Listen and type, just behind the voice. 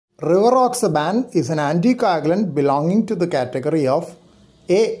Rivaroxaban is an anticoagulant belonging to the category of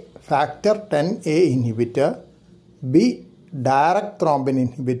A. Factor Xa inhibitor, B. Direct thrombin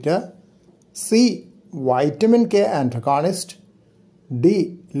inhibitor, C. Vitamin K antagonist,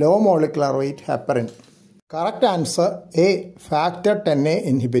 D. Low molecular weight heparin. Correct answer A. Factor Xa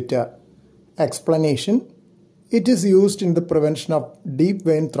inhibitor. Explanation: it is used in the prevention of deep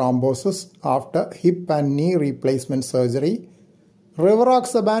vein thrombosis after hip and knee replacement surgery.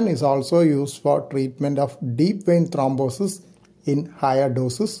 Rivaroxaban is also used for treatment of deep vein thrombosis in higher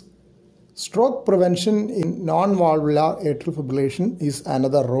doses. Stroke prevention in non-valvular atrial fibrillation is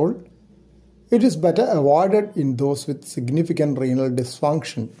another role. It is better avoided in those with significant renal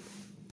dysfunction.